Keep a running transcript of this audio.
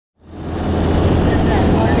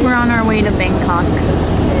on our way to Bangkok.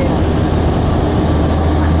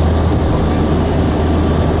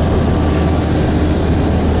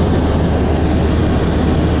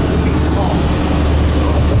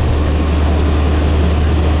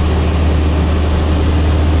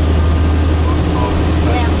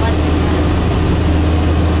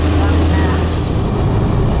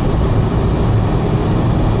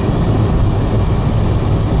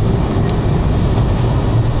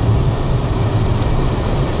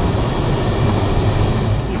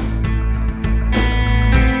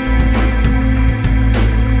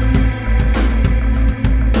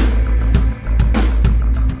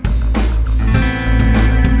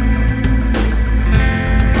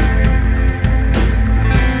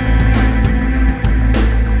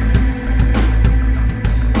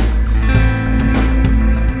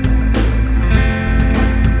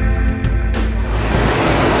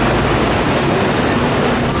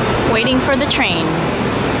 Waiting for the train.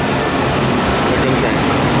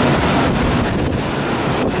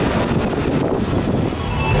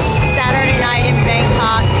 Saturday night in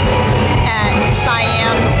Bangkok and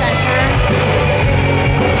Siam Center.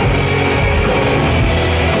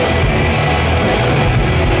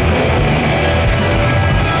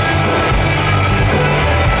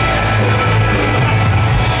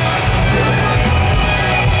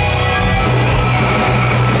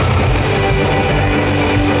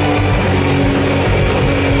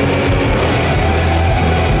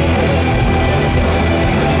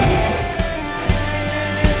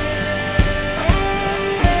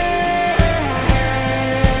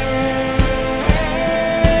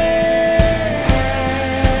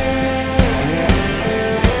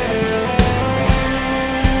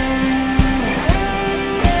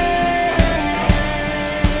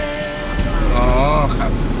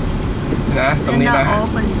 Not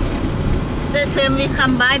open yet. The same we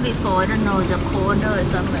come by before, I don't know, the corner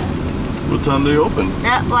somewhere. What time they open?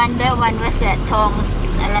 That one was at Thong.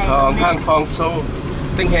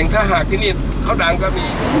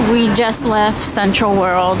 We just left Central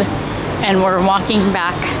World and we're walking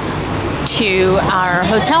back to our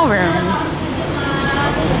hotel room.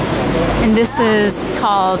 And this is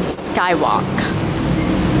called Skywalk.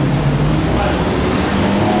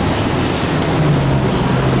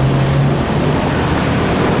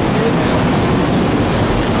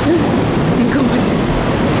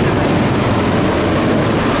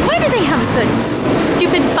 Such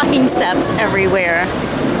stupid fucking steps everywhere.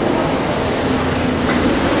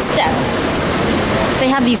 Steps. They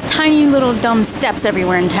have these tiny little dumb steps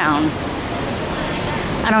everywhere in town.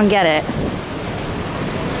 I don't get it.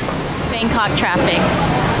 Bangkok traffic.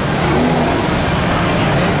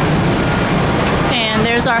 And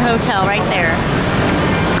there's our hotel right there.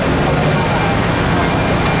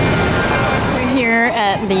 We're here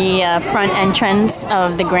at the front entrance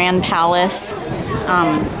of the Grand Palace.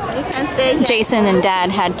 Jason and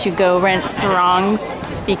Dad had to go rent sarongs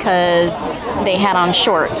because they had on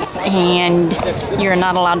shorts, and you're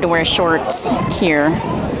not allowed to wear shorts here,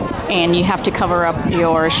 and you have to cover up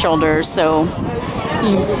your shoulders, so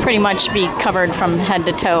you pretty much be covered from head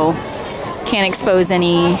to toe. Can't expose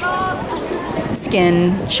any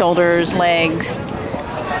skin, shoulders, legs.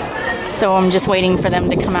 So I'm just waiting for them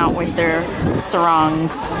to come out with their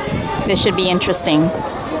sarongs. This should be interesting.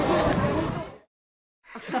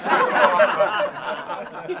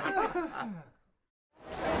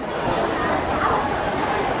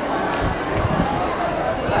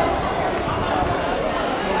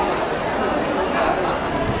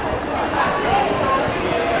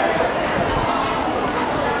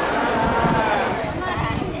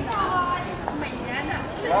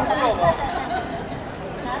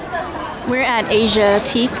 We're at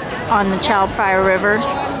Asiatique on the Chao Phraya River.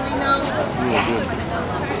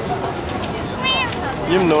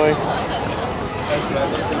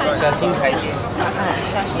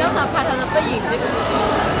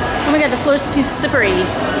 Oh my god, the floor's too slippery.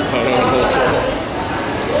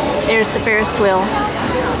 There's the Ferris wheel.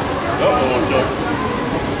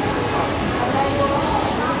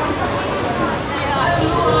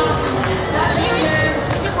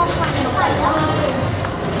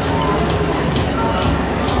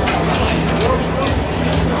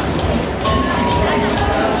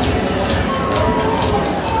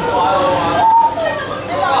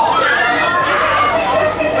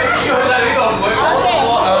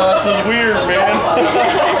 This is weird, man.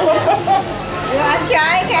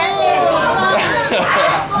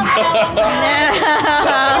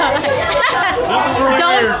 This is really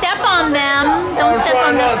Don't weird. step on them. Don't step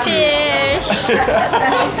on the fish.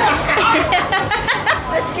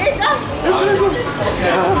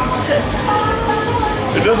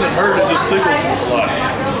 It doesn't hurt, it just tickles a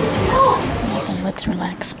lot. let's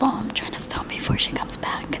relax while I'm trying to film before she comes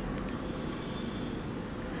back.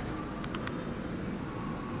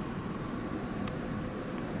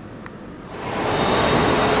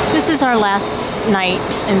 This is our last night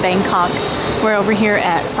in Bangkok. We're over here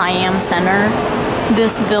at Siam Center.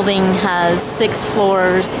 This building has 6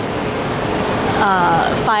 floors.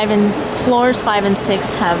 Floors 5 and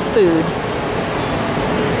 6 have food.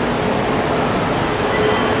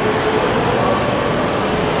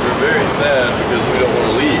 We're very sad because we don't want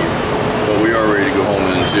to leave, but we are ready to go home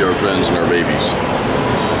and see our friends and our babies.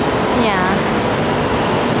 Yeah.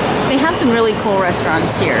 They have some really cool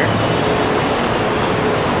restaurants here.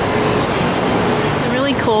 The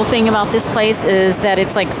really cool thing about this place is that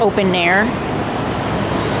it's like open air.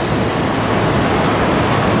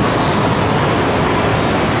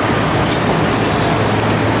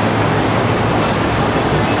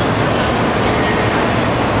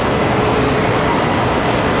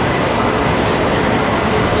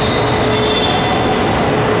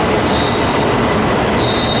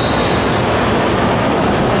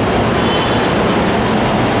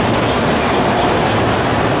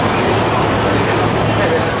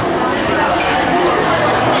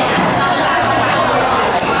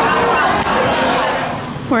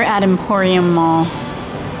 We're at Emporium Mall.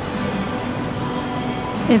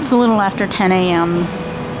 It's a little after 10 a.m.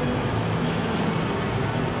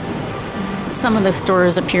 Some of the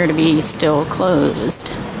stores appear to be still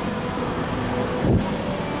closed.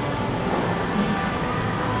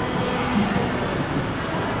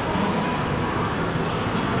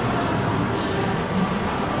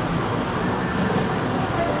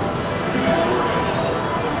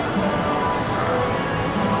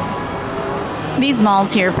 These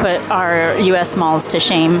malls here put our U.S. malls to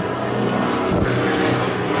shame.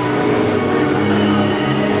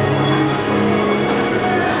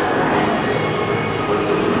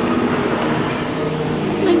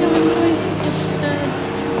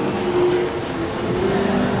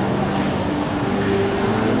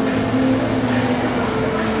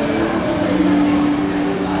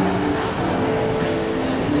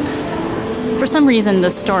 For some reason,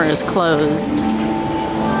 this store is closed.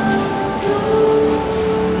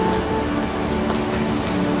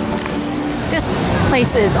 This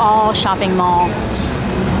place is all shopping mall.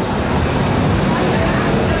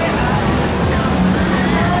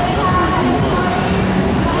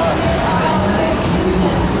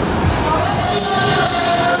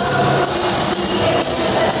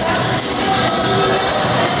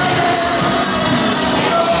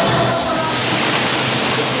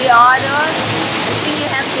 The order, I think you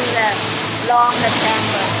have to long the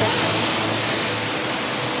camera.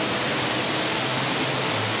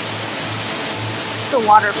 It's a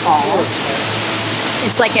waterfall.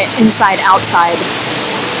 It's like an inside-outside.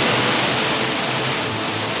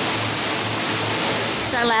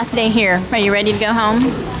 It's our last day here. Are you ready to go home?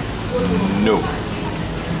 No.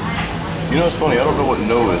 You know, it's funny, I don't know what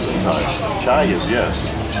no is in Thai. Chai is yes.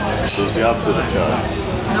 So it's the opposite of chai.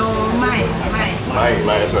 No, mai.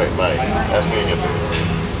 Mai, that's right, mai. Ask me again.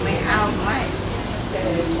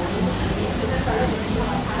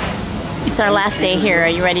 It's our last day here. Are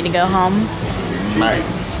you ready to go home? Mai.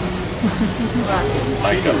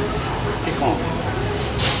 Mai ka.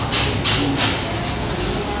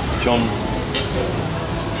 John.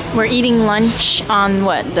 We're eating lunch on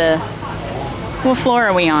what floor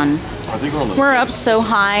are we on? I think we're on the We're up 6th. so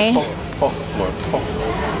high,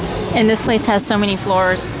 and this place has so many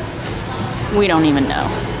floors, we don't even know.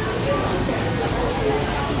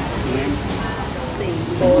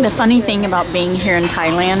 The funny thing about being here in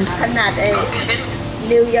Thailand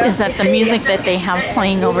is that the music that they have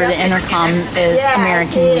playing over the intercom is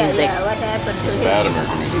American music. What happened to It's him? bad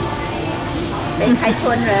American music.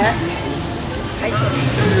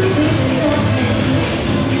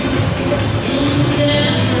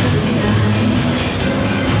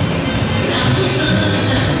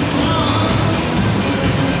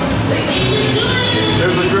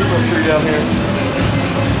 There's a Christmas tree down here.